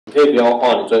你可以不要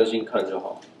画，你专心看就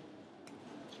好。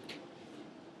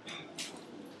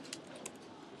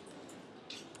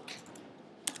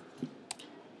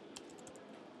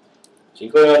请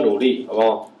各位要努力，好不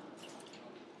好？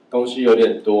东西有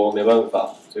点多，没办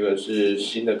法，这个是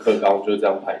新的课纲就是这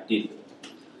样排定的。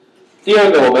第二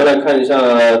个，我们来看一下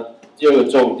第二个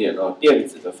重点哦，电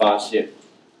子的发现。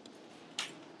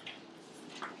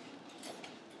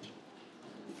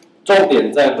重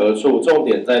点在何处？重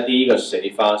点在第一个谁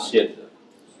发现的？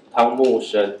汤木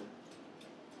生。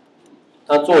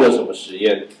他做了什么实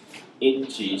验？阴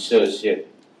极射线。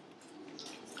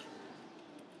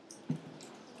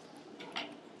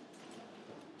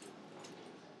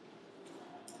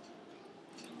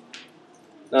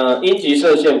那阴极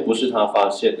射线不是他发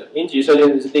现的，阴极射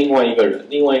线是另外一个人，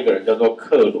另外一个人叫做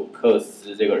克鲁克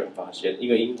斯，这个人发现，一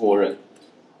个英国人。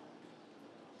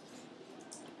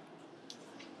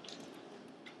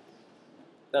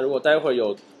那如果待会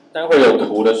有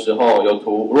图的时候，有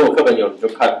图，如果课本有你就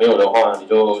看，没有的话你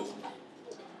就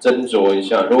斟酌一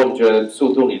下。如果你觉得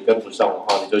速度你跟不上的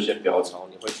话，你就先不要抄，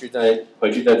你回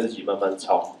去再自己慢慢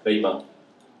抄，可以吗？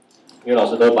因为老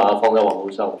师都会把它放在网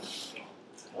络上。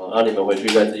那你们回去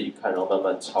再自己看，然后慢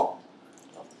慢抄。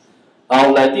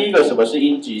好，来第一个，什么是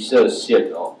阴极射线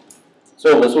哦？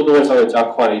所以我们速度会稍微加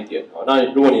快一点哦。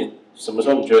那如果你什么时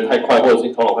候你觉得太快，或者是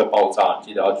你头脑快爆炸，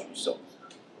记得要举手，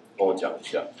跟我讲一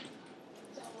下。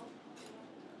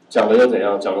讲了又怎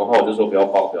样？讲的话我就说不要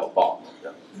爆，不要爆。这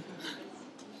样。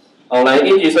好，来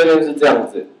阴极射线是这样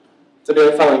子，这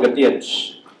边放一个电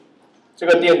池，这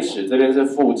个电池这边是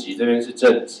负极，这边是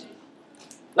正极。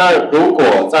那如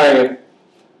果在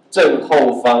正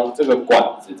后方这个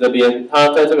管子这边，它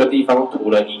在这个地方涂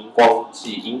了荧光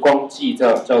剂，荧光剂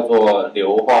叫做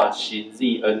硫化锌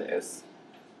ZNS，ZNS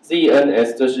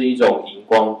这是一种荧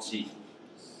光剂。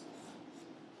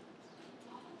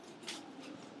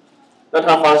那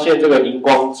他发现这个荧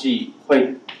光剂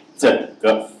会整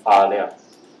个发亮。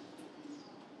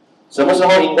什么时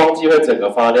候荧光剂会整个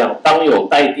发亮？当有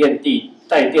带电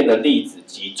的粒子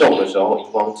击中的时候，荧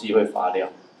光剂会发亮。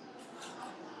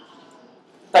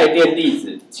带电粒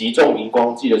子击中荧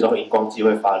光剂的时候，荧光剂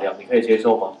会发亮，你可以接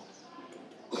受吗？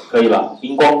可以吧？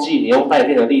荧光剂你用带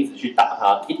电的粒子去打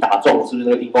它，一打中是不是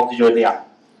那个荧光剂就会亮？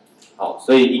好，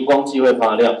所以荧光剂会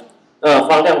发亮。那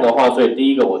发亮的话，所以第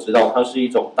一个我知道它是一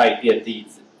种带电粒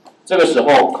子。这个时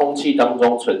候空气当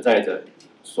中存在着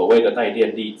所谓的带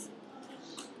电粒子。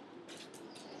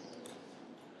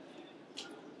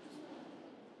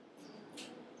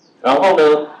然后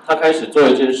呢，他开始做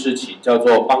一件事情，叫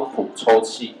做帮浦抽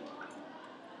气。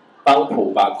帮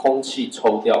浦把空气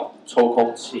抽掉，抽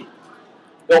空气，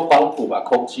用帮浦把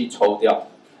空气抽掉。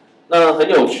那很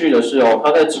有趣的是哦，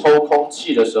他在抽空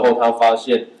气的时候，他发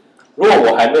现，如果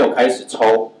我还没有开始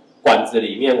抽，管子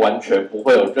里面完全不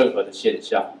会有任何的现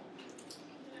象。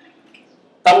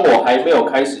当我还没有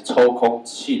开始抽空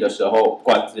气的时候，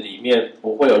管子里面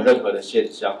不会有任何的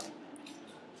现象。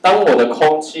当我的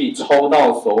空气抽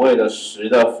到所谓的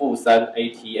10⁻³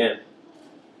 ATM，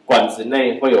 管子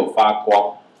内会有发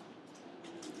光。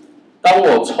当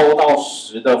我抽到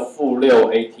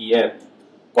10⁻6 ATM，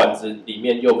 管子里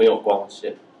面又没有光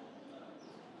线。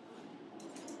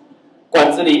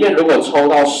管子里面如果抽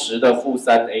到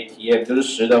10⁻³ ATM， 就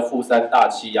是10⁻³大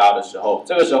气压的时候，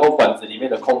这个时候管子里面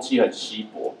的空气很稀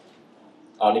薄。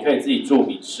你可以自己注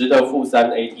明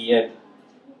10⁻³ ATM，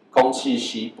 空气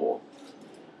稀薄。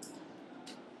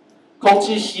空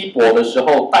气稀薄的时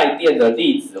候，带电的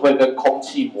粒子会跟空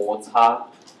气摩擦，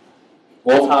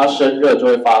摩擦生热就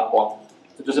会发光，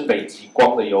这就是北极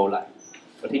光的由来。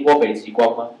有听过北极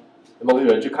光吗？有没有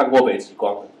人去看过北极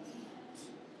光的？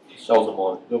笑什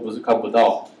么？又不是看不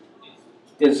到，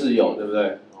电视有，对不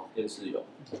对？电视有。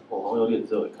好像有点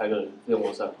热，开个电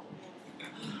风扇。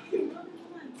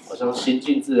好像心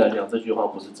静自然凉这句话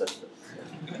不是真的。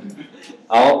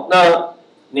好，那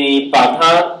你把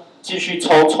它继续抽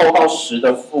到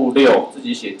10⁻6，自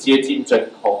己写接近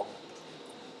真空。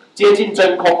接近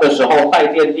真空的时候，带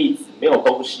电粒子没有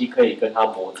东西可以跟它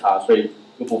摩擦，所以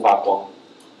就不发光。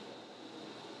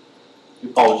去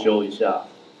报修一下，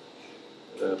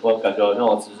不然感觉好像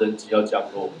我直升机要降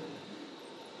落。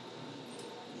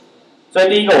所以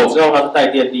第一个我知道它是带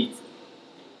电粒子。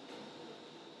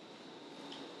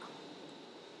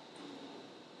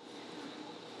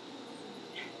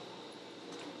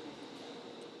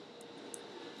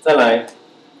再来，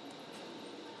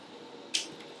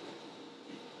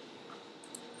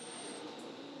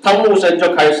汤木生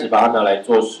就开始把它拿来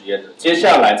做实验了。接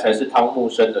下来才是汤木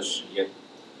生的实验。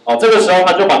这个时候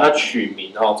他就把它取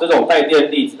名这种带电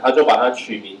粒子，他就把它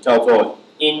取名叫做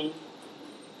阴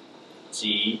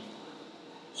极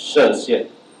射线。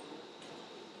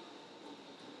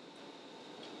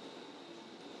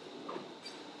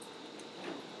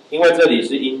因为这里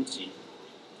是阴极，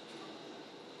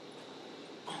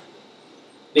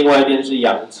另外一边是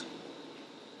阳极。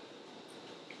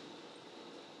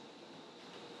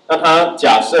那它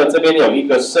假设这边有一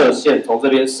个射线从这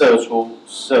边射出，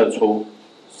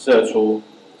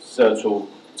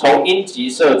从阴极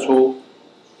射出，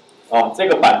这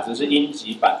个板子是阴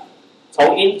极板，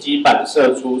从阴极板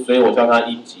射出，所以我叫它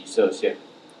阴极射线。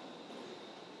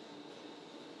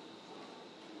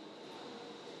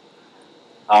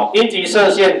好，阴极射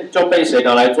线就被谁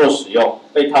拿来做使用？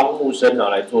被汤木生拿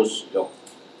来做使用。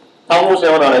汤木生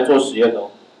要拿来做实验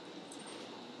哦。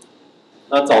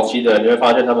那早期的人你会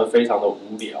发现他们非常的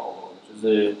无聊哦，就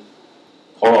是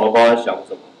头脑都不知道在想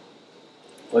什么，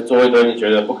会做一堆你觉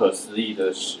得不可思议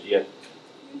的实验。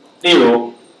例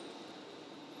如，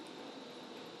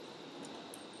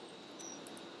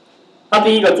他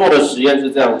第一个做的实验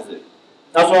是这样子，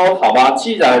他说：“好吧，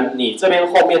既然你这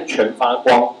边后面全发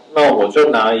光，那我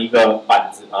就拿一个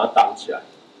板子把它挡起来。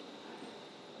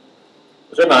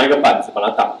我就拿一个板子把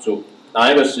它挡住，拿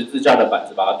一个十字架的板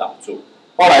子把它挡住。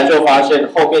后来就发现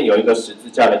后面有一个十字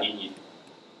架的阴影，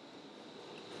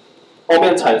后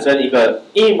面产生一个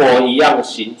一模一样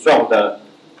形状的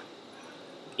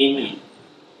阴影。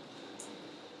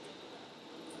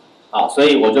好，所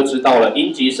以我就知道了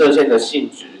阴极射线的性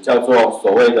质叫做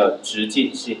所谓的直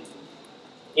径性。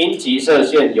阴极射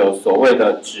线有所谓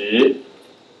的直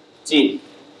径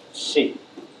性。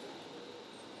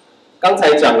刚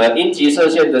才讲了阴极射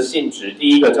线的性质，第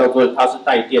一个叫做它是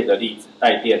带电的粒子，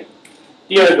带电。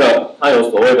第二个，它有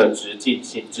所谓的直径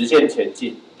性，直线前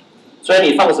进。所以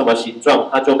你放什么形状，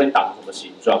它就会挡什么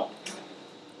形状。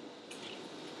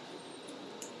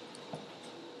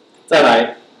再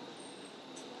来，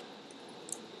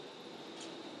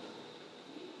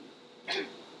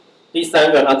第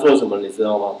三个他做什么你知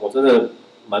道吗？我真的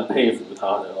蛮佩服他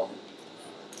的哦。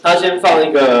他先放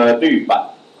一个滤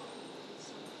板，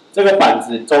这个板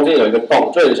子中间有一个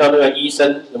洞，就很像那个医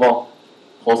生，有没有？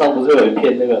头上不是有一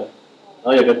片那个，然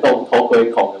后有个洞，偷窥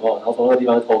孔，有没有？然后从那个地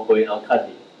方偷窥，然后看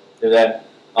你，对不对？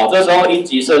好，这时候阴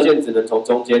极射线只能从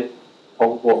中间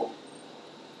通过。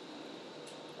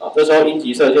这时候阴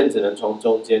极射线只能从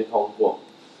中间通过。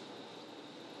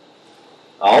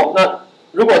好，那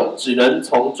如果只能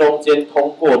从中间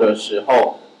通过的时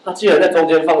候，它既然在中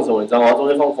间放什么，你知道吗？中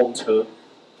间放风车。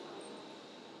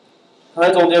它在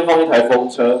中间放一台风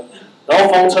车，然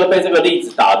后风车被这个粒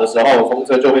子打的时候，风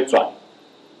车就会转，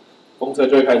风车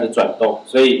就会开始转动。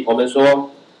所以我们说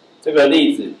这个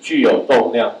粒子具有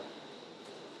动量。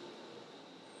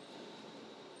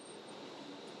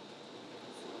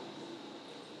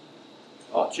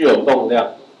具有动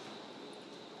量，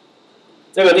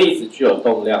这个粒子具有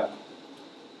动量。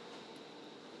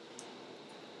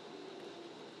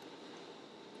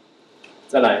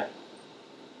再来，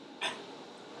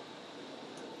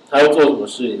它要做什么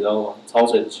事，你知道吗？超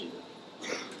神奇的，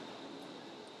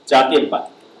加电板。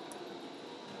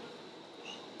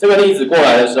这个粒子过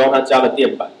来的时候，它加了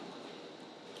电板，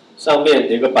上面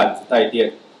有一个板子带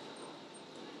电，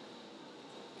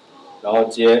然后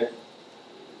接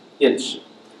电池。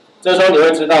这时候你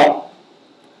会知道，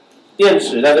电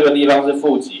池在这个地方是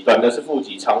负极，短的是负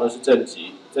极，长的是正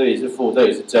极，这里是负，这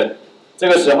里是正。这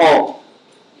个时候，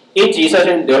阴极射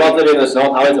线流到这边的时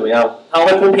候，它会怎么样？它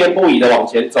会不偏不倚的往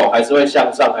前走，还是会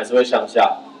向上，还是会向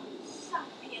下？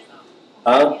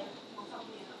啊？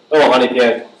会往哪里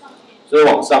偏？所以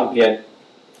往上偏，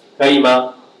可以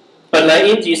吗？本来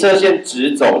阴极射线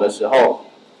直走的时候，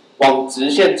往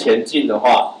直线前进的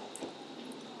话。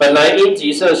本来阴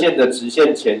极射线的直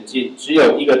线前进只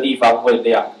有一个地方会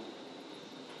亮，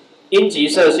阴极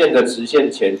射线的直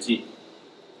线前进。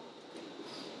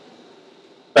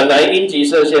本来阴极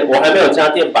射线，我还没有加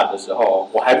电板的时候，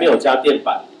我还没有加电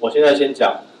板，我现在先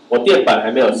讲，我电板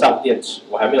还没有上电池，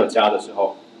我还没有加的时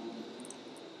候，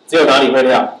只有哪里会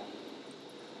亮？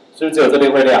是不是只有这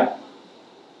边会亮？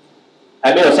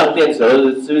还没有上电池，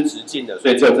是不是直径的？所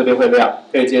以只有这边会亮，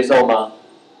可以接受吗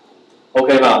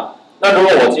 ？OK 吗？那如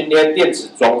果我今天电池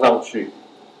装上去，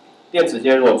电池今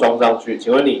天如果装上去，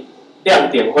请问你亮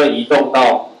点会移动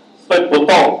到会不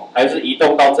动，还是移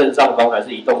动到正上方，还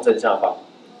是移动正下方？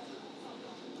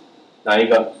哪一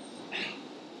个？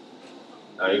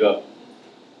哪一个？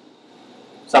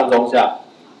上中下？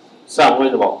上为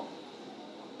什么？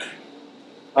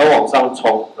它会往上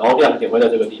冲，然后亮点会在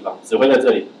这个地方，只会在这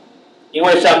里，因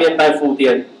为下面带负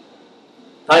电，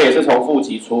它也是从负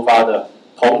极出发的，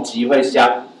同极会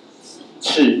相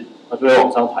斥，它就会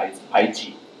往上排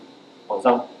挤，往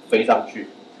上飞上去，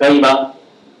可以吗？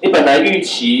你本来预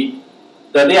期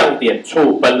的亮点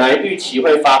处，本来预期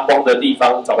会发光的地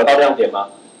方，找得到亮点吗？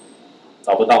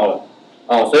找不到了。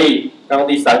哦，所以刚刚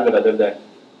第3个了，对不对？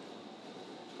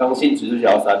刚性质是写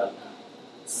到3了。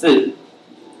4，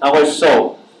它会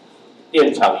受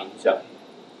电场影响，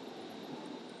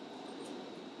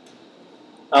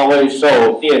它会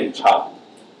受电场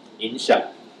影响。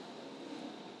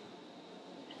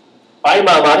白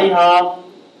马玛丽夯，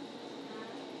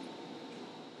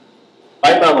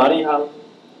白马玛丽夯，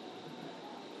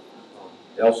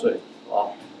不要睡，哇！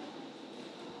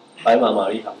白马玛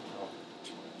丽夯，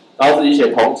然后自己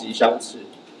写同级相斥。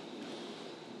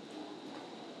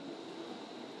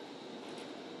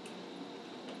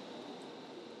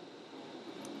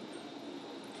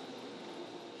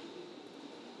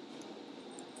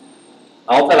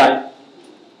然后再来，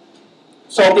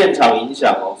受电场影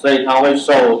响哦，所以它会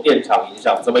受电场影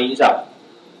响，怎么影响？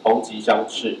同级相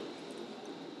斥。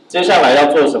接下来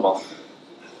要做什么？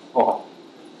哦，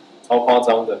超夸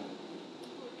张的，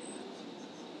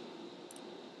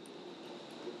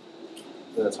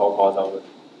真的超夸张的。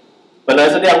本来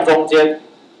是亮中间，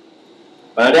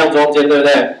本来亮中间，对不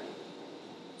对？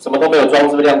什么都没有装，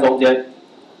是不是亮中间？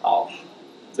好，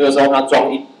这个时候它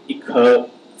装一颗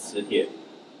磁铁。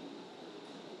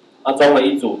他装了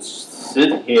一组磁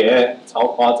铁，超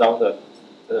夸张的，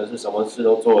真的是什么事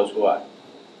都做得出来。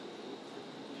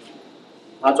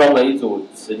他装了一组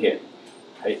磁铁，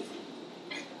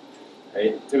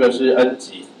这个是 N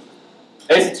极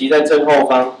 ，S 极在正后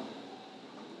方，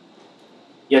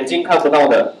眼睛看不到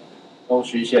的用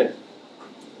虚线，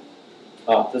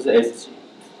啊，这是 S 极。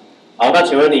好，那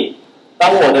请问你，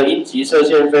当我的阴极射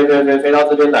线飞到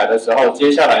这边来的时候，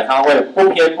接下来它会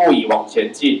不偏不倚往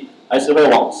前进，还是会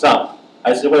往上？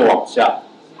还是会往下？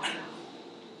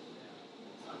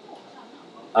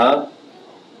啊？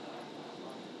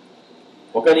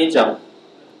我跟你讲，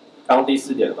刚第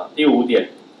4点了嘛，第5点，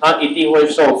它一定会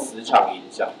受磁场影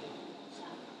响，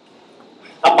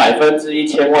它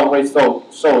1000%会受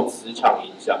磁场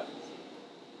影响。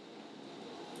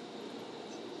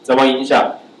怎么影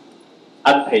响？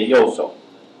安培右手，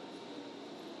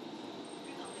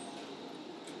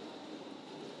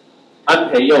安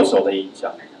培右手的影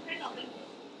响。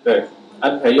对，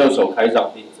安培右手开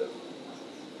掌定则。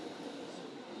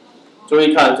注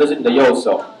意看，这是你的右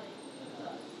手。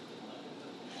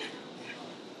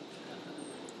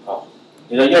好，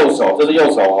你的右手，这是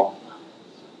右手哦。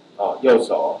啊，右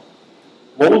手哦。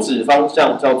拇指方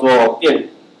向叫做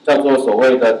所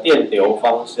谓的电流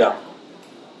方向。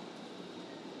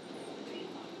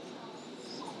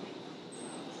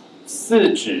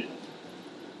4指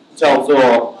叫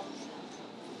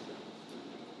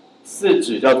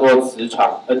做磁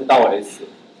场 N 到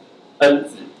S，N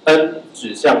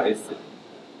指向 S，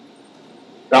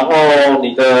 然后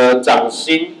你的掌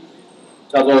心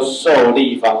叫做受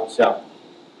力方向。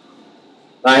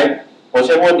来，我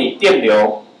先问你，电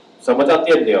流，什么叫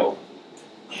电流？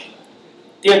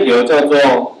电流叫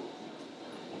做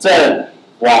正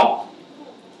往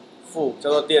负，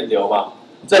叫做电流嘛。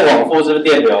正往负是不是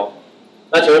电流？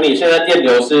那请问你现在电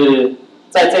流是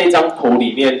在这一张图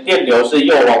里面，电流是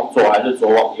右往左还是左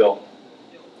往右？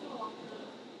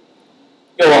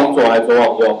右往左还是左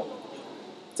往右？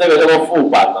这个叫做负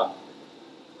板嘛，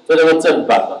这叫做正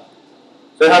板嘛。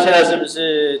所以它现在是不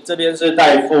是这边是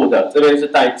带负的，这边是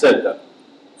带正的？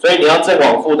所以你要正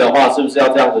往负的话，是不是要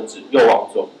这样子指右往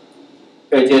左？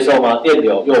可以接受吗？电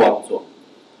流右往左，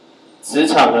磁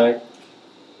场呢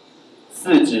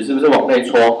？4指是不是往内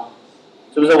戳？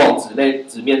是不是往指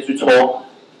面去戳？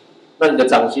那你的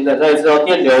掌心呢？再一次哦，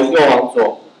电流右往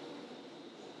左，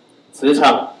磁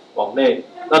场往内，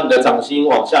那你的掌心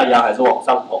往下压还是往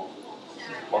上捧？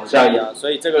往下压，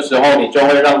所以这个时候你就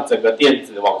会让整个电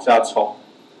子往下冲，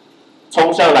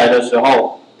冲下来的时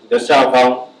候，你的下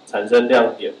方产生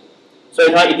亮点，所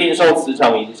以它一定受磁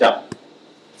场影响。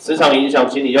磁场影响，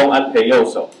请你用安培右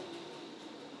手。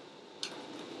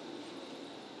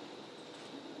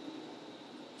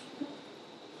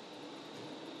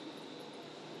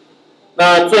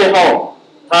那最后，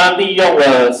它利用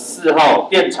了4号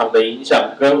电场的影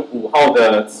响跟5号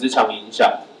的磁场影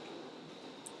响，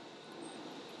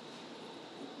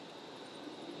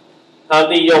它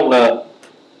利用了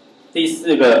第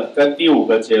4个跟第5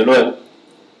个结论，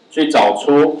去找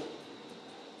出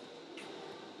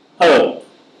荷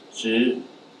值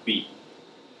比。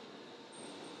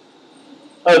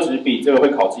荷值比这个会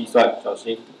考计算，小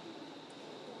心。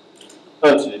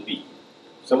荷值比，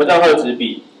什么叫荷值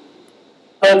比？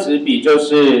荷值比就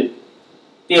是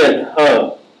电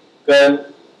荷跟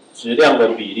质量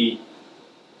的比例，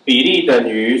比例等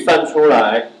于算出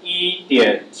来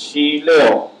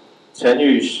 1.76 乘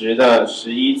以10的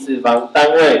11次方，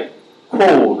单位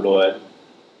库仑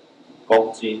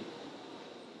公斤。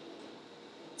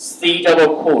C 叫做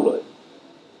库仑。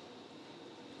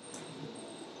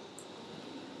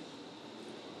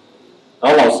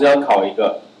然后老师要考一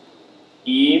个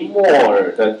，1摩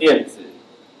尔的电子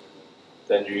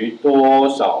等于多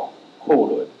少库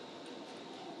仑？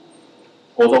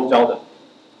国中教的。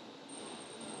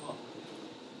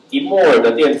1摩尔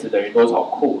的电子等于多少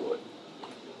库仑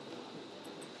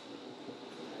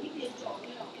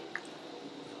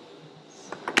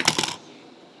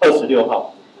？26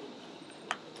号。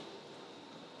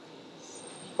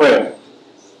会了。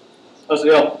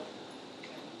26。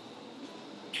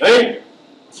哎，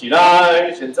起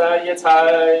来！现在也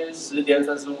才10点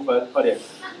35分，快点。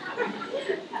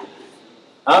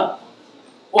啊？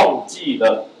忘记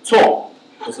了？错，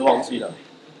不是忘记了。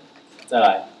再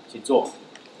来，请坐。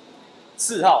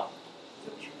4号。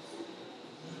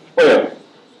会了。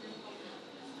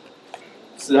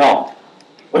4号。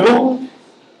哎呦，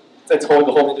再抽一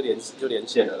个，后面就连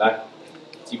线了。来，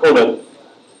几库仑？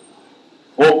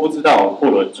我不知道，库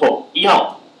仑错。1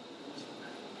号。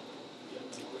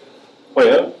会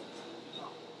了。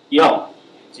1号。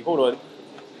几库仑？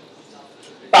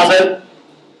大声。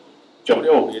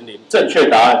96500，正确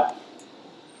答案。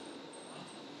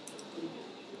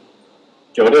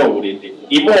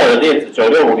96500，1摩尔的电子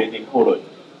96500库仑，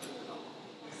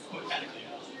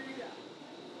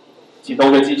请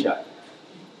同学记起来。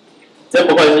这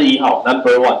不会是1号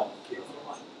 ，Number One。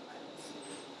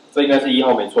这应该是1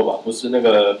号没错吧？不是那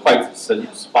个筷子生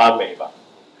发霉吧？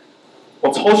我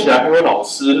抽起来还有老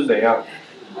师是怎样？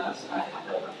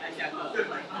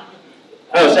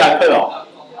还有下课哦。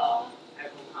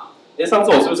哎，上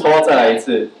次我是不是抽到再来一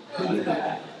次？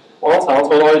我常常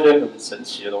抽到一些很神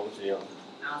奇的东西哦。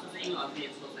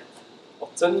哦，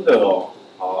真的哦。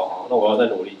好，那我要再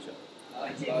努力一下。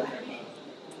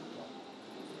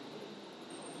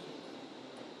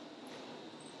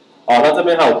好，那这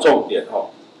边还有重点哦。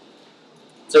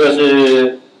这个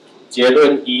是结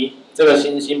论1，这个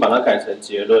星星把它改成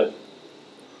结论。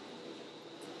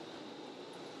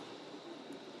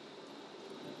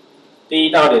第一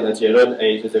大点的结论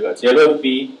A 是这个，结论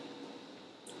B，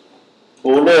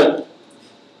 无论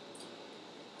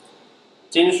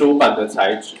金属板的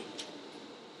材质，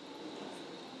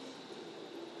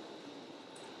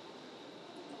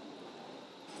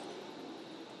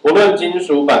无论金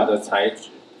属板的材质，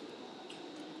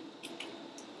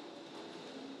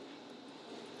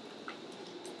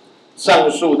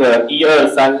上述的1、2、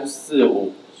3、4、5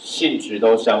性质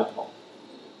都相同。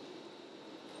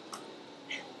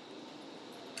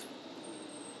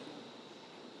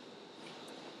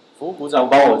服务股长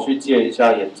帮我去借一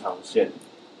下延长线。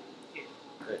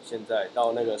对，现在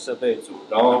到那个设备组，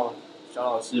然后小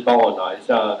老师帮我拿一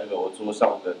下那个我桌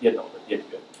上的电脑的电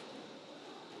源。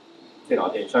电脑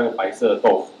电源像一个白色的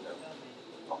豆腐那样。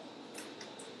好，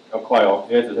要快哦，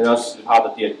因为只剩下10%的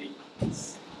电力。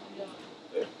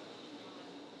对，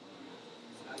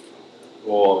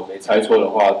如果没猜错的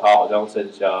话，它好像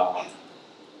剩下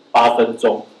8分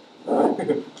钟。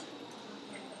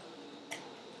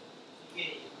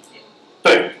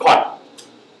对，快。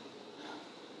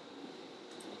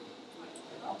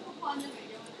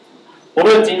不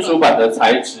论金属板的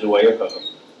材质为何，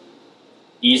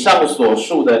以上所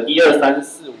述的1、2、3、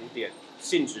4、5点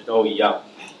性质都一样。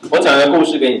我讲一个故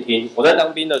事给你听。我在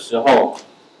当兵的时候，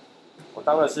我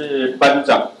当的是班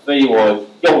长，所以我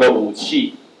用的武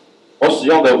器，我使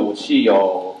用的武器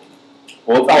有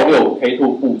国造65K2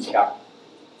步枪。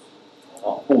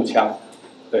哦，步枪，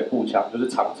对，步枪就是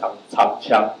长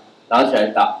枪，拿起来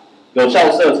打，有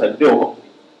效射程6公里。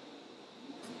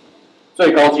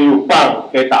最高纪录棒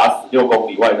可以打死6公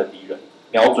里外的敌人，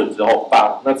瞄准之后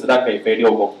棒，那子弹可以飞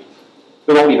6公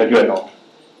里，6公里很远哦，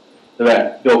对不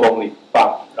对？6公里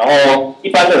棒，然后一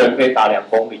般的人可以打2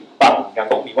公里棒，2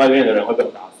公里外面的人会被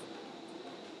我打死。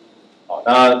好，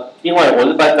那另外我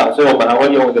是班长，所以我们还会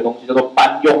用一个东西叫做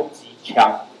班用机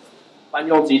枪，班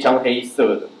用机枪黑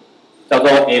色的，叫做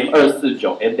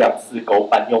M249 M24勾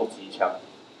班用机枪，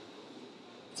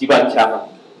机关枪啊，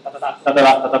哒哒哒哒哒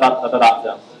哒哒哒哒哒这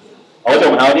样。而且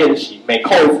我们还要练习，每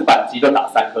扣一次扳机就打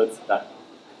3颗子弹，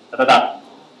哒哒哒，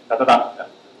哒哒哒，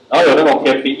然后有那种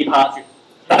天兵一趴去，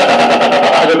哒哒哒哒哒哒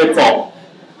哒就被揍，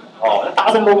哦，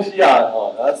打什么东西啊？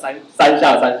哦，然后三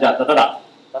下，哒哒哒，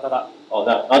哒哒哒，哦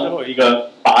这样，然后就会有一个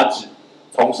靶纸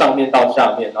从上面到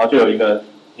下面，然后就有一个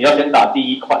你要先打第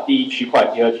一区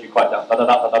块，第2区块这样，哒哒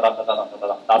哒哒哒哒哒哒哒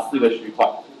哒，打4个区块。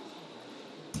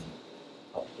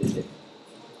好，谢谢。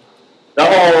然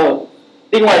后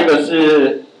另外一个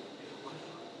是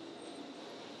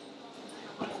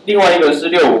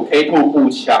65K2步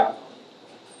枪，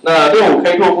那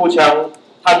65K2步枪，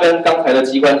它跟刚才的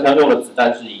机关枪用的子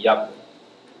弹是一样的，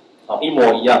一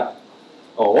模一样。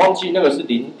我忘记那个是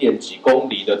0.几公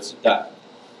里的子弹。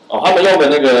他们用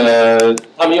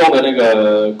的那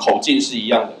个口径是一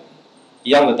样的，一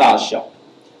样的大小。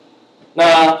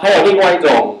那还有另外一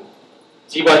种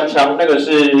机关枪，那个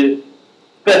是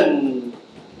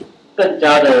更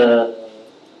加的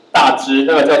大支，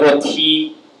那个叫做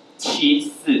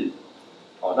T74，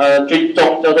那军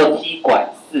中叫做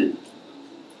T-4，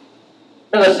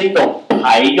那个是一种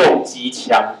排用机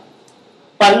枪。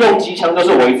班用机枪就是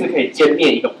我一次可以歼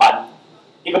灭一个班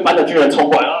的军人冲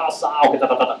过来杀，我可以哒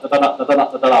把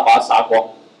它杀光。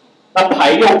那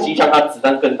排用机枪它子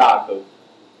弹更大颗，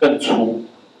更粗，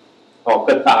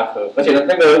更大颗，而且呢，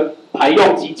那个排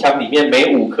用机枪里面每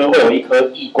5颗会有1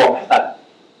颗异光弹，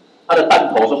它的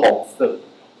弹头是红色的，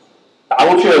打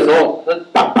出去的时候，那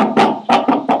砰砰砰砰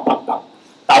砰砰砰砰，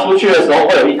打出去的时候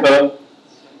会有1颗。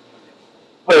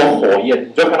会有火焰，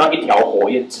你就看到一条火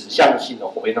焰，指向性的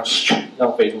火焰这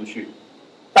样飞出去。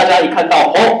大家一看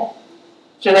到，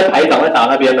现在排长在打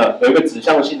那边了，有一个指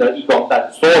向性的异光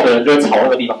弹，所有的人就会朝那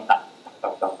个地方打，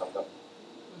当。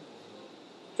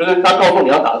就是他告诉你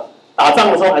要打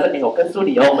仗的时候，还是我跟诉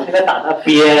你我们现在打那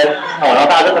边，然后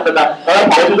大家就然后他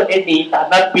跑过去说，你打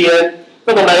那边，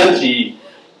这都来得及。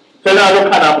所以大家就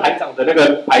看排长的那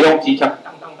个排用机枪，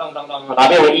当，哪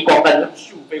边有异光弹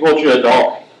咻飞过去的时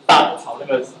候。大朝那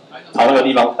个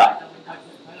地方打，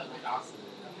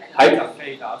排长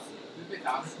被打死，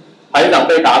排长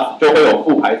被打死就会有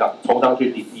副排长冲上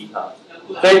去顶替他，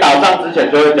所以打仗之前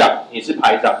就会讲你是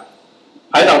排长，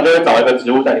排长就会找一个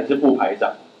职务在，你是副排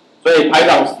长，所以排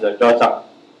长死了就要上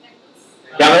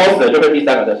，2个都死了就会第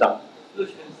3个再上，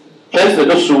全死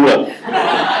就输了，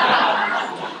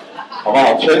好不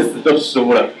好？全死就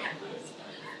输了，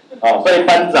所以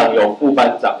班长有副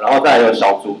班长，然后再来有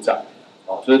小组长。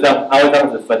就是这样，他会这样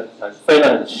子分得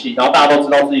很细，然后大家都知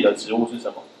道自己的职务是什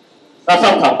么。那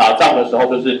上场打仗的时候，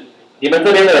就是你们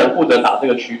这边的人负责打这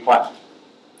个区块。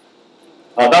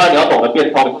当然你要懂得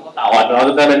变通，你不打完然后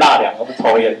就在那边纳凉，或是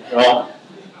抽烟，是吧？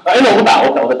我不打，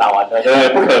我打完了，对不对？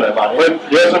不可能嘛，你会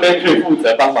顺便去负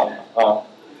责帮忙嘛，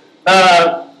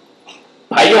那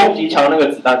排用机枪那个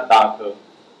子弹很大颗，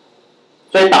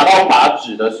所以打到靶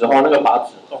纸的时候，那个靶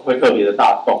纸洞会特别的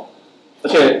大洞。而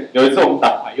且有一次我们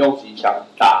打排用机枪，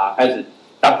开始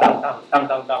当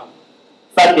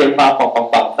，3连发砰砰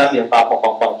砰，3连发砰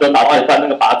砰砰，就打到一半那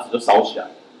个靶子就烧起来，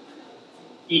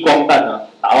异光弹呢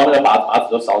打到那个靶子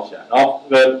就烧起来，然后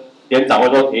那个连长会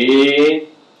说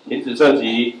停止射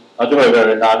击，然后就会有个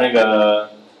人拿那个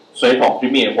水桶去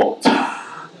灭火，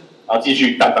然后继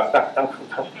续当，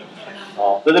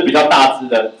这是比较大支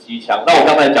的机枪。那我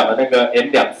刚才讲的那个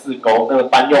M24钩那个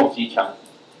班用机枪。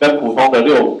跟普通的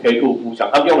65K2步枪，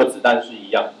他们用的子弹是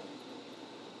一样的，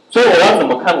所以我要怎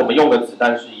么看我们用的子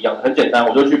弹是一样的？很简单，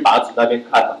我就去靶纸那边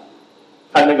看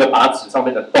那个靶纸上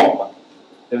面的洞嘛，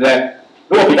对不对？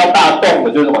如果比较大洞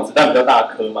的，就是什么子弹比较大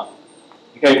颗嘛，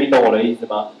你可以听懂我的意思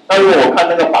吗？那如果我看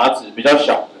那个靶纸比较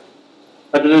小的，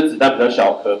那就是子弹比较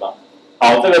小颗嘛。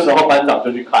好，这个时候班长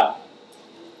就去看，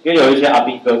因为有一些阿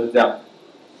兵哥是这样，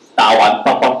打完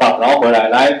棒，然后回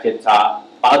来检查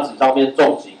靶纸上面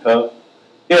中几颗。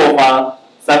6发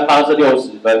，3发是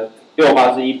60分，6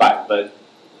发是100分，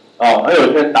还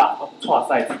有些人打，哇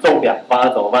塞，只中2发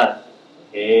怎么办？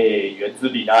原子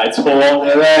笔拿来戳，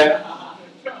对不对？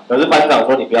可是班长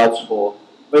说你不要戳，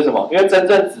为什么？因为真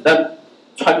正子弹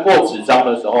穿过纸张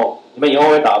的时候，你们以后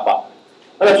会打靶，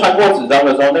那个穿过纸张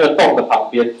的时候，那个洞的旁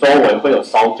边周围会有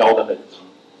烧焦的痕迹，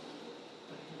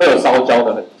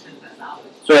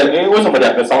所以，为什么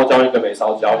2个烧焦，1个没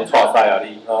烧焦？你哇塞啊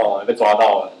你，被抓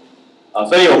到了。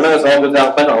所以我们那个时候就这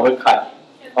样，班长会看，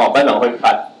班长会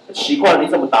看，奇怪，你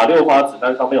怎么打6发子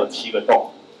弹上面有7个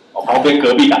洞？旁边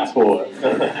隔壁打错了，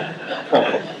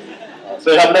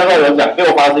所以他们那时候有讲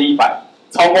6发是100，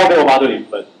超过6发就0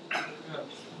分，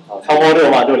超过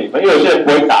6发就0分，因为有些人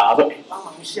不会打，说帮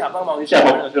忙一下，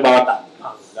旁边人就帮他打，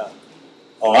这样，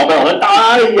然后班长说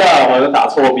打呀，我就打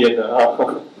错边了，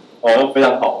非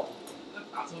常好，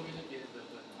打错边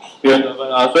是别人得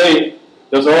分啊，所以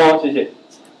有时候谢谢。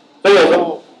所以有时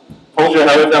候同学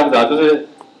还会这样子啊，就是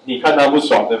你看他不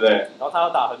爽，对不对？然后他要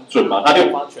打很准嘛，他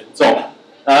6发全中，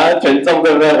全中，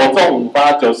对不对？我中5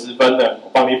发90分的，我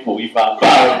帮你补1发，棒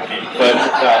0分，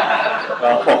这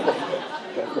样，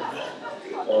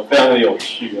非常的有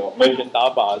趣哦。我们以前打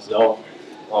靶的时候，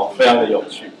非常的有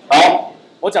趣。好，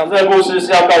我讲这个故事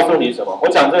是要告诉你什么？我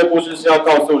讲这个故事是要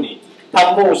告诉你，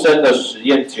汤姆森的实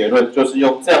验结论就是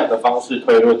用这样的方式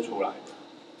推论出来。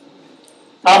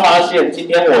他发现今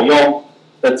天我用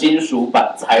的金属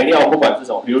板材料不管是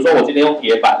什么，比如说我今天用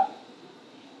铁板，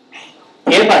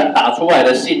铁板打出来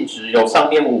的性质有上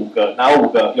面5个，哪5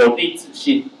个？有滴子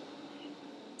性、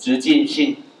直径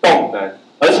性、动能，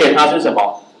而且它是什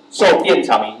么？受电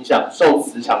场影响、受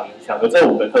磁场影响，有这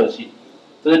5个特性。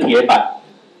这是铁板，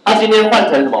它今天换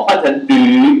成什么？换成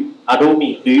铝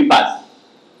 （alumi） 铝板，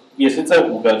也是这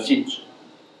5个性质。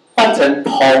换成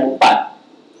铜板，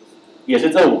也是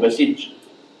这5个性质。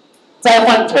再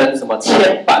换成什么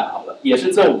铅板好了，也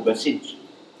是这5个性质。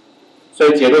所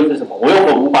以结论是什么？我用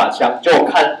的5把枪，就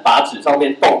看靶纸上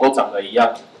面洞都长得一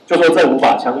样，就说这5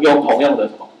把枪用同样的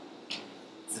什么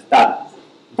子弹。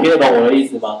你听得懂我的意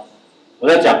思吗？我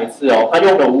再讲一次哦，他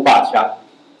用的5把枪，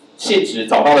性质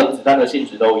找到的子弹的性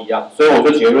质都一样，所以我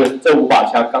就结论这5把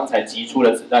枪刚才击出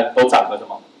的子弹都长得什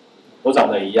么？都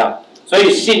长得一样。所以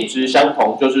性质相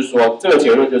同，就是说这个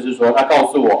结论就是说，它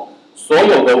告诉我所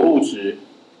有的物质，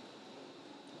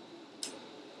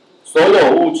所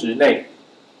有物质内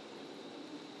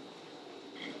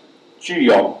具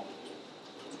有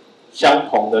相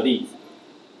同的粒子。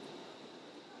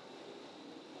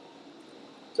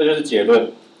这就是结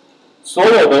论。所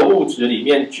有的物质里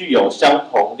面具有相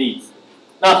同粒子。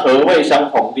那何谓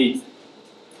相同粒子？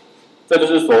这就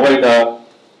是所谓的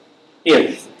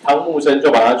电子。汤木生就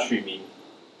把它取名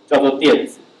叫做电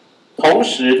子。同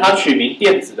时，他取名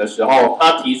电子的时候，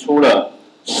他提出了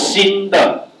新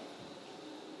的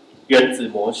原子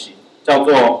模型，叫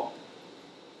做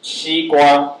西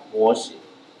瓜模型，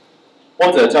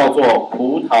或者叫做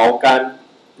葡萄干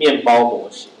面包模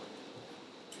型。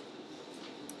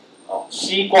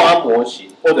西瓜模型，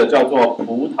或者叫做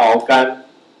葡萄干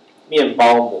面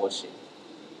包模型。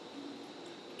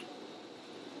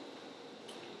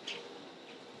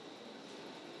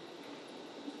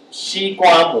西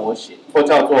瓜模型，或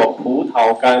叫做葡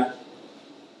萄干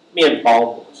面包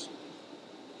模型。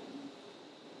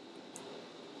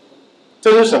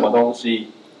这是什么东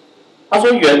西？他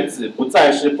说原子不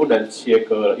再是不能切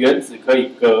割了，原子可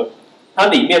以割。它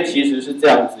里面其实是这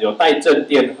样子，有带正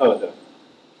电荷的。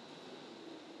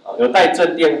有带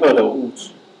正电荷的物质，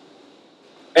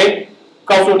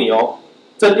告诉你哦，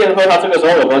正电荷它这个时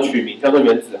候有没有取名叫做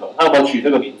原子核？它有没有取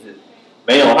这个名字？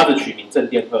没有，它只取名正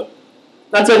电荷。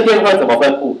那正电荷怎么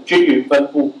分布？均匀分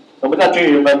布。什么叫均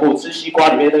匀分布？吃西瓜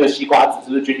里面那个西瓜籽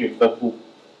是不是均匀分布？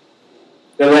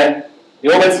对不对？你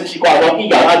会不会吃西瓜的时候一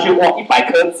咬下去，哇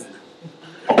，100颗籽，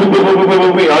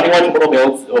噗，然后另外全部都没有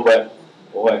籽，会不会？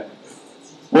不会。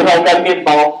葡萄干面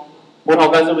包，葡萄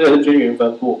干是不是也是均匀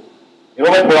分布？你会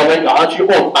不会葡萄干咬下去，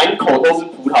哇，满口都是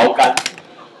葡萄干？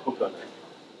不可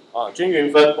能。均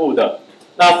匀分布的。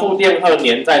那负电荷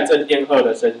粘在正电荷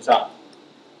的身上，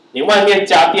你外面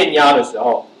加电压的时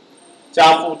候，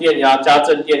加负电压、加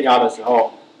正电压的时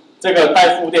候，这个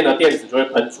带负电的电子就会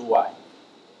喷出来。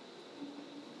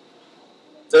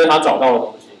这是他找到的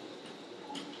东西。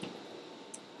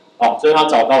这是他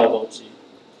找到的东西。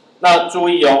那注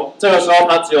意哦，这个时候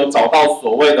他只有找到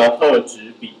所谓的荷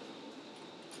质比。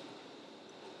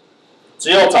只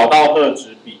有找到荷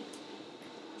质比，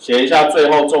写一下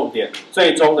最后重点，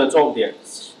最终的重点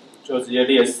就直接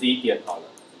列 C 点好了。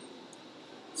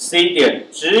C 点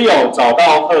只有找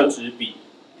到荷质比，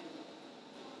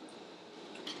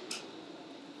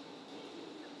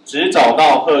只找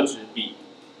到荷质比，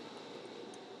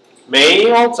没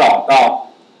有找到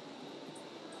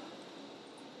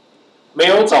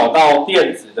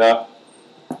电子的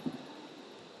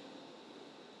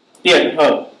电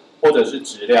荷或者是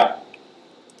质量。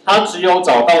它只有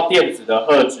找到电子的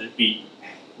荷质比，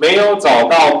没有找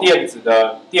到电子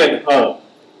的电荷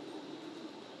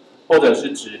或者是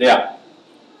质量，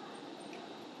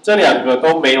这2个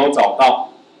都没有找到，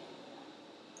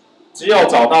只有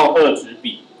找到荷质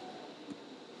比，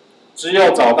只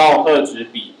有找到荷质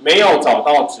比，没有找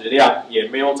到质量，也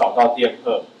没有找到电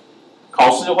荷。考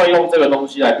试会用这个东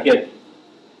西来骗你，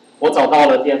我找到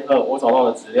了电荷，我找到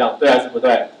了质量，对还是不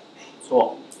对？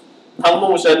错。汤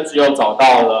木生只有找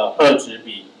到了荷质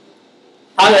比，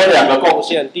他有2个贡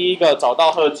献，第一个找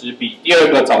到荷质比，第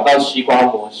2个找到西瓜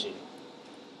模型。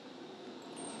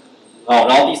然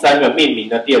后第3个命名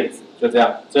的电子，就这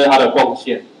样，这是他的贡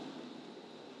献。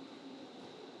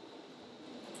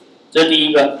这是第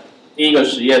一个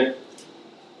实验，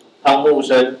汤木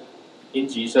生阴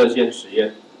极射线实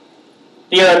验。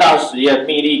第2大实验，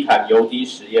密利坎油滴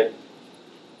实验。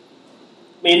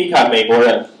密利坎美国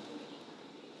人。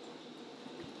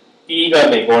第一个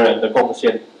美国人的贡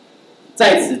献，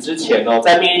在此之前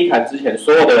在密利坎之前，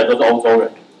所有的人都是欧洲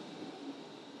人，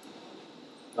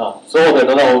所有的人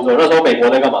都是欧洲。那时候美国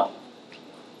在干嘛？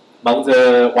忙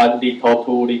着玩 little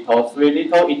two little three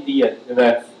little Indian， 对不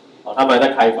对？他们还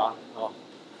在开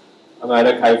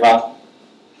发，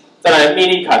再来，密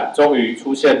利坎终于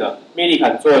出现了。密利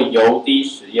坎做油滴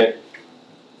实验，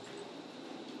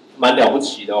蛮了不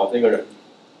起的这个人。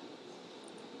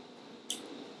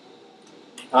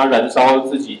它燃烧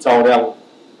自己照亮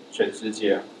全世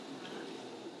界啊。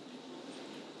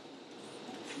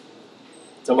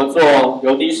怎么做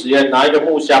油滴实验？拿一个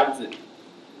木箱子，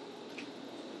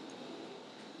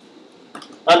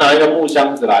拿一个木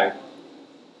箱子来，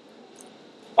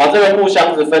把这个木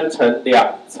箱子分成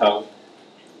2层，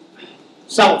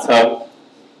上层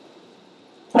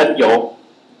喷油，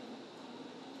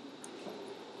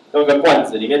用一个罐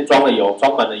子里面装了油，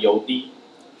装满了油滴，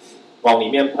往里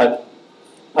面喷，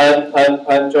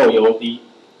喷就有油滴。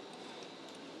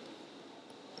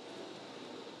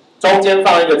中间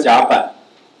放一个甲板，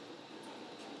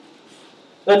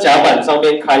那甲板上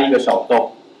面开一个小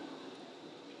洞，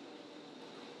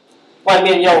外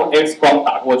面用 X 光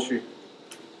打过去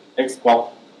 ，X 光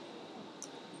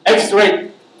 ，X-ray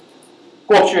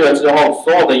过去了之后，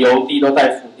所有的油滴都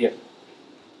带负电，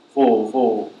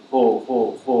负。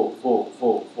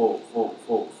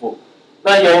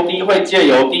那油滴会借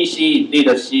油滴吸引力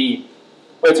的吸引，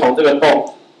会从这个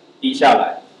洞滴下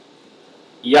来，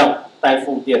一样带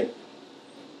负电。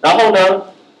然后呢，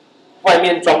外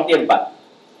面装电板，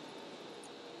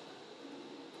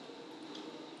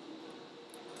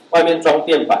外面装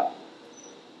电板，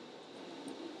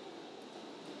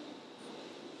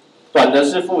短的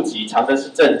是负极，长的是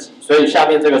正极，所以下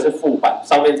面这个是负板，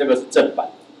上面这个是正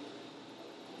板。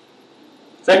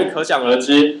所以你可想而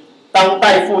知，当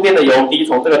带负电的油滴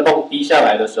从这个洞滴下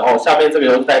来的时候，下面这个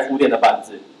又是带负电的板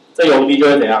子，这油滴就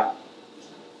会怎样？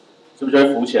是不是就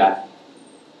会浮起来？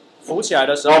浮起来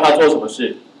的时候，它做什么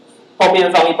事？后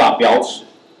面放一把表尺，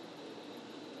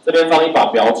这边放一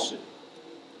把表尺，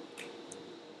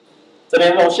这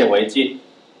边用显微镜，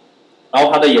然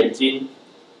后他的眼睛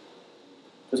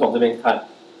就从这边看，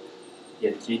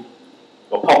眼睛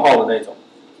有泡泡的那种，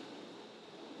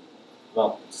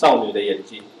少女的眼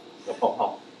睛有泡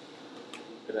泡，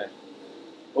对不对？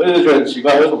我一直觉得很奇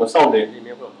怪，为什么少女的眼睛里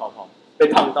面会有泡泡？被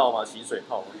烫到吗？洗水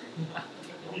泡吗？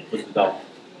不知道，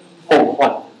梦幻，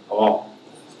好不好？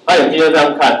他眼睛就这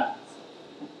样看，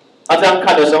他这样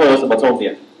看的时候有什么重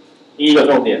点？第一个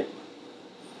重点，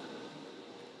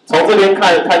从这边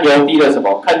看油滴的什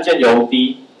么？看见油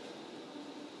滴，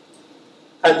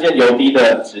看见油滴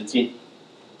的直径，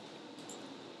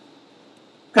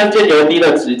看见油滴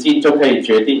的直径就可以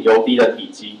决定油滴的体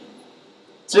积，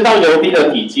知道油滴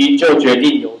的体积就决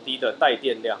定油滴的带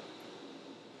电量。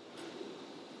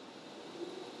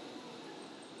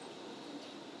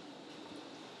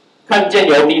看见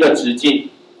油滴的直径，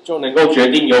就能够决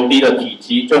定油滴的体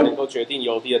积，就能够决定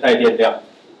油滴的带电量。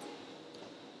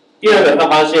第二个，他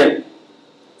发现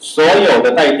所有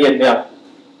的带电量，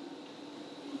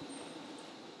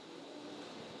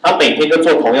他每天就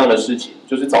做同样的事情，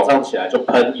就是早上起来就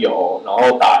喷油，然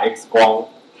后打 X 光，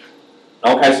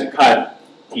然后开始看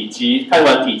体积，看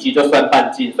完体积就算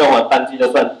半径，算完半径就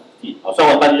算算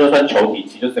完半径就算球体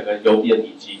积，就整个油滴的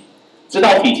体积。知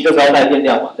道体积就知道带电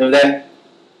量嘛，对不对？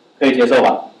可以接受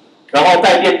吧？然后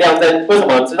带电量为什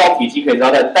么知道体积可以知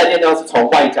道带电量是从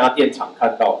外加电场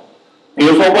看到的？比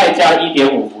如说外加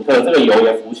1.5伏特，这个油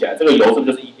也浮起来，这个油是不是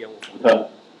就是1.5伏特？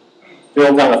就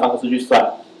用这样的方式去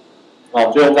算，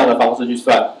就用这样的方式去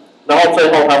算，然后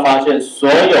最后他发现所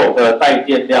有的带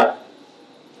电量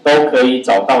都可以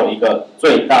找到一个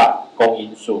最大公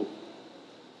因数，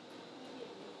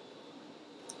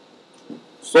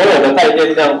所有的带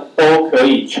电量都可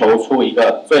以求出一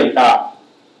个最大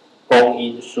公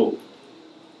因数，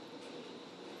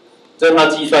这是他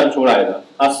计算出来的，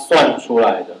他算出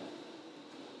来的。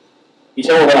以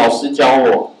前我的老师教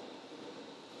我，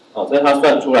这是他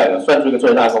算出来的，算出一个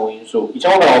最大公因数。以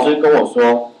前我的老师跟我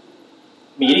说，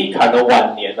米利坎的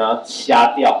晚年呢瞎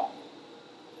掉，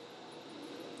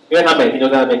因为他每天都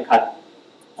在那边看，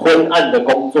昏暗的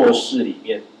工作室里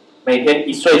面，每天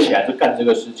一睡起来就干这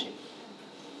个事情，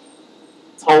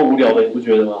超无聊的，你不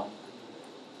觉得吗？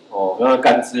让他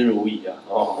甘之如饴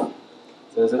啊！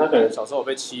真的是他可能小时候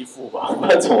被欺负吧，不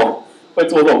然怎么会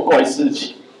做这种怪事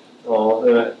情？对不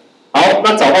对？好，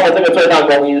那找到的这个最大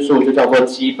公因数就叫做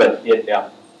基本电量。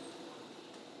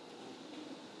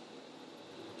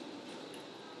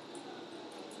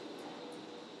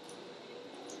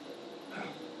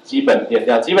基本电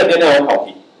量，基本电量有考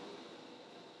题。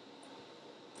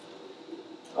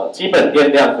基本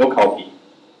电量有考题。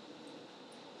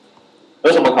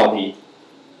有什么考题？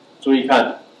注意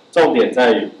看，重点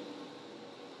在于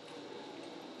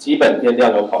基本电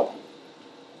量有考题。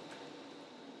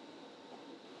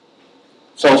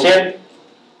首先，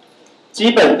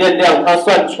基本电量它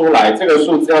算出来这个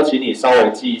数字要请你稍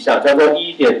微记一下，叫做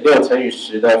1.6乘以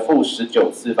10的负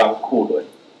19次方库仑。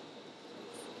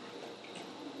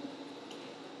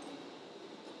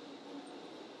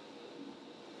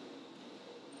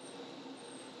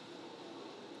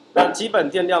那基本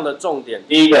电量的重点，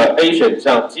第一个 A 选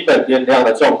项，基本电量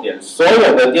的重点，所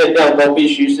有的电量都必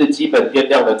须是基本电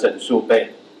量的整数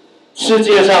倍。世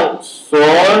界上所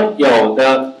有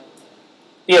的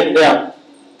电量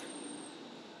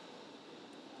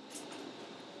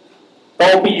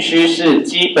都必须是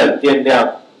基本电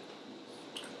量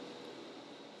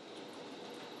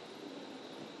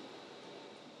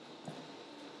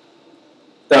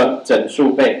的整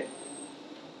数倍，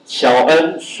小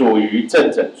n 属于正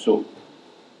整数。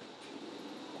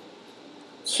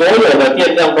所有的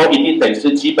电量都一定得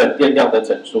是基本电量的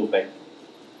整数倍。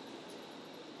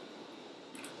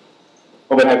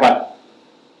会不会太快？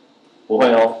不会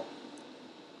哦。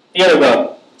第二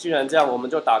个，既然这样，我们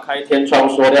就打开天窗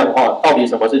说量化。到底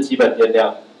什么是基本电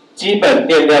量？基本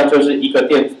电量就是一个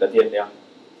电子的电量。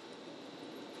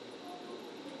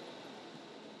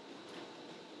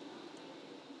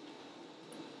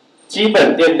基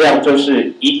本电量就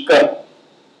是一个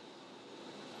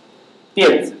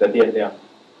电子的电量，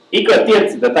一个电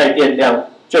子的带电量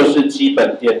就是基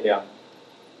本电量。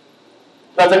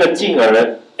那这个进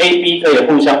而 A、B 可以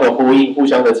互相的呼应，互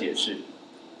相的解释。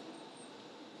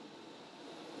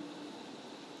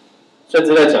甚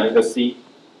至再讲一个 C，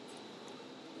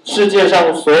 世界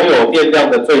上所有电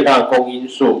量的最大公因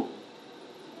数，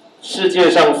世界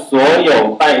上所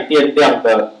有带电量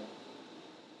的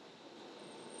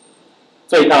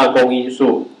最大公因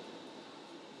数，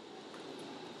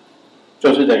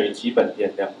就是等于基本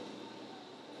电量。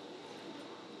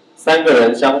三个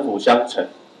人相辅相成。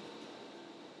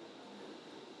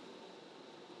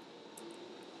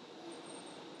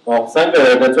哦，三个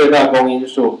人的最大公因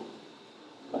数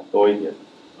多一点。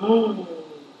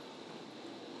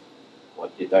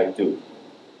What did I do？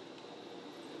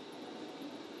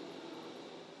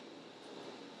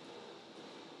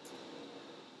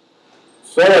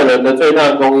 所有人的最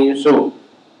大公因数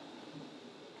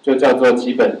就叫做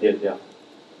基本电量。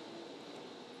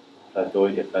多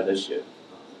一点，懒得写。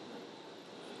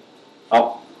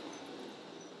好，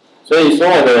所以所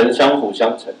有的人相辅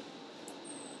相成。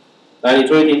来，你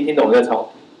注意听，听懂再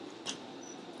抄。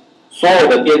所有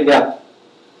的电量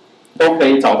都可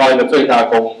以找到一个最大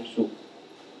公因数。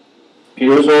比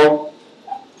如说，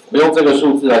我用这个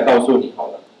数字来告诉你好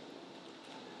了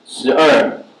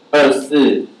，12、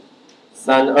24、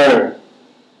32、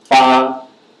8，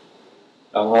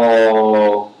然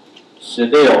后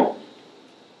16。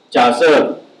假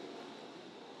设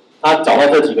他找到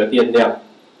这几个电量，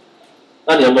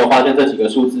那你有没有发现这几个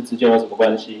数字之间有什么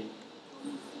关系？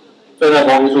最大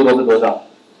公因数都是多少？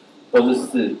都是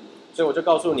4。所以我就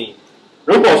告诉你，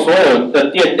如果所有的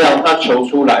电量它求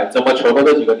出来，怎么求都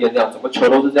这几个电量，怎么求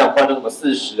都是这样，不然就什么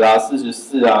40啊、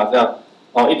44啊这样，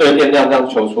一堆电量这样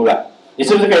求出来，你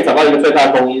是不是可以找到一个最大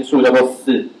公因数叫做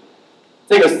4？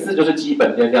这个4就是基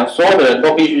本电量，所有的人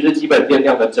都必须是基本电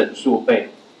量的整数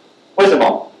倍。为什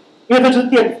么？因为这就是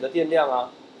电子的电量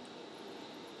啊。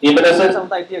你们的身上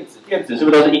带电子，电子是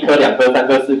不是都是1颗、2颗、3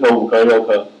颗、4颗、5颗、6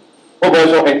颗？会不会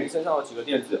说，你身上有几个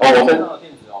电子？我身上有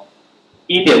电子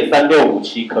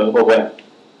1.3657颗，会不会？会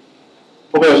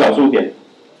不会有小数点？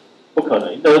不可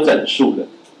能，都是整数的，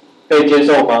可以接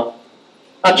受吗？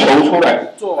那求出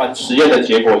来，做完实验的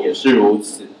结果也是如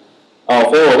此。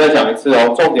所以我再讲一次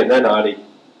哦，重点在哪里？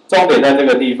重点在这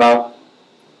个地方。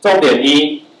重点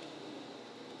1。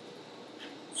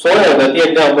所有的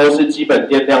电量都是基本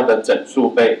电量的整数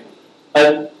倍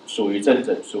 ，n 属于正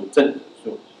整数，正整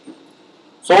数。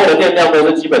所有的电量都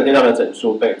是基本电量的整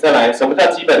数倍。再来，什么叫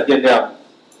基本电量？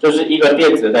就是一个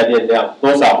电子的带电量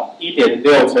多少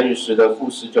 ？1.6 乘以10的负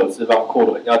19次方库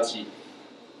仑，要记。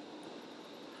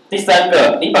第三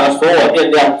个，你把所有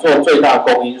电量做最大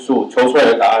公因数，求出来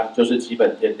的答案就是基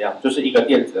本电量，就是一个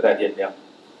电子的带电量。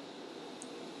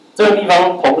这个地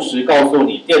方同时告诉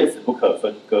你电子不可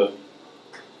分割。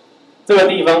这个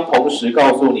地方同时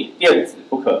告诉你电子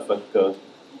不可分割。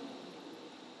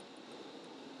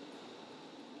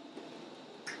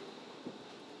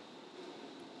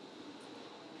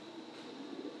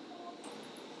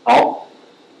好，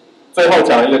最后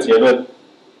讲一个结论。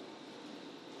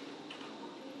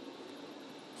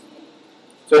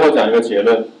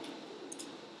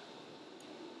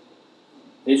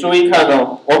你注意看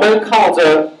哦，我们靠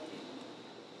着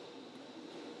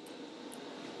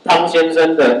汤先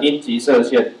生的阴极射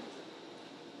线，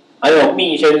还有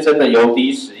密先生的油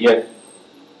滴实验。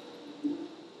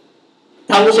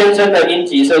汤先生的阴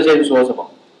极射线说什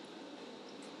么？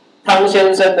汤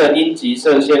先生的阴极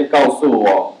射线告诉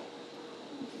我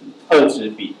赫兹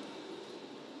比。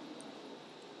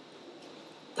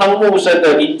汤木生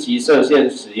的阴极射线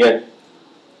实验，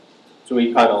注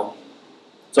意看哦，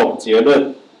总结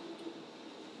论。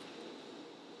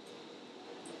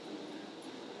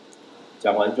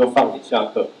讲完就放你下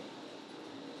课。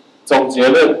总结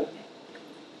论：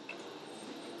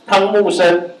汤木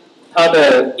生他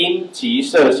的阴极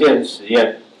射线实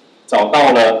验找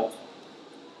到了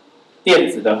电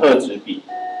子的赫兹比，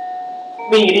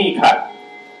密立坎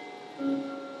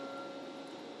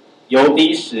油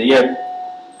滴实验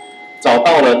找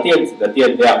到了电子的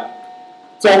电量。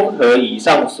综合以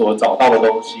上所找到的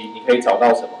东西，你可以找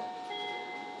到什么？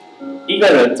一个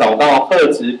人找到赫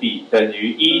兹比等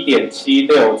于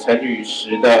 1.76 乘以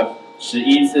10的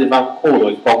11次方库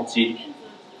仑公斤。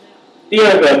第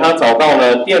二个，他找到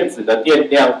了电子的电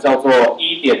量叫做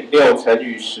 1.6 乘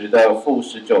以10的负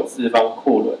19次方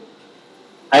库仑。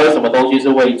还有什么东西是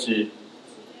未知？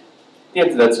电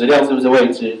子的质量是不是未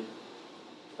知？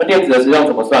那电子的质量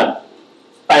怎么算？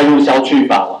代入消去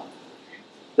法嘛，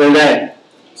对不对？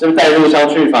是不是代入消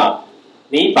去法？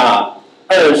你把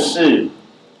2式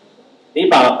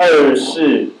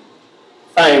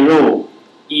代入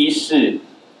1式，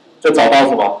就找到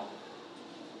什么？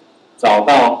找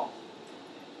到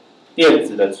电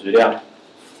子的质量。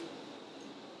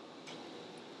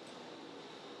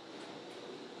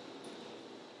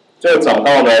就找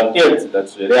到了电子的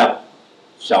质量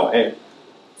小 m。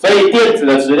所以电子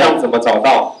的质量怎么找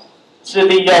到？是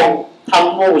利用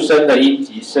汤木生的阴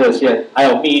极射线，还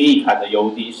有密立坎的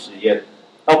油滴实验。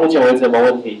到目前为止有没有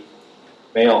问题？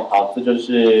没有。好，这就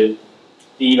是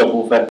第一个部分。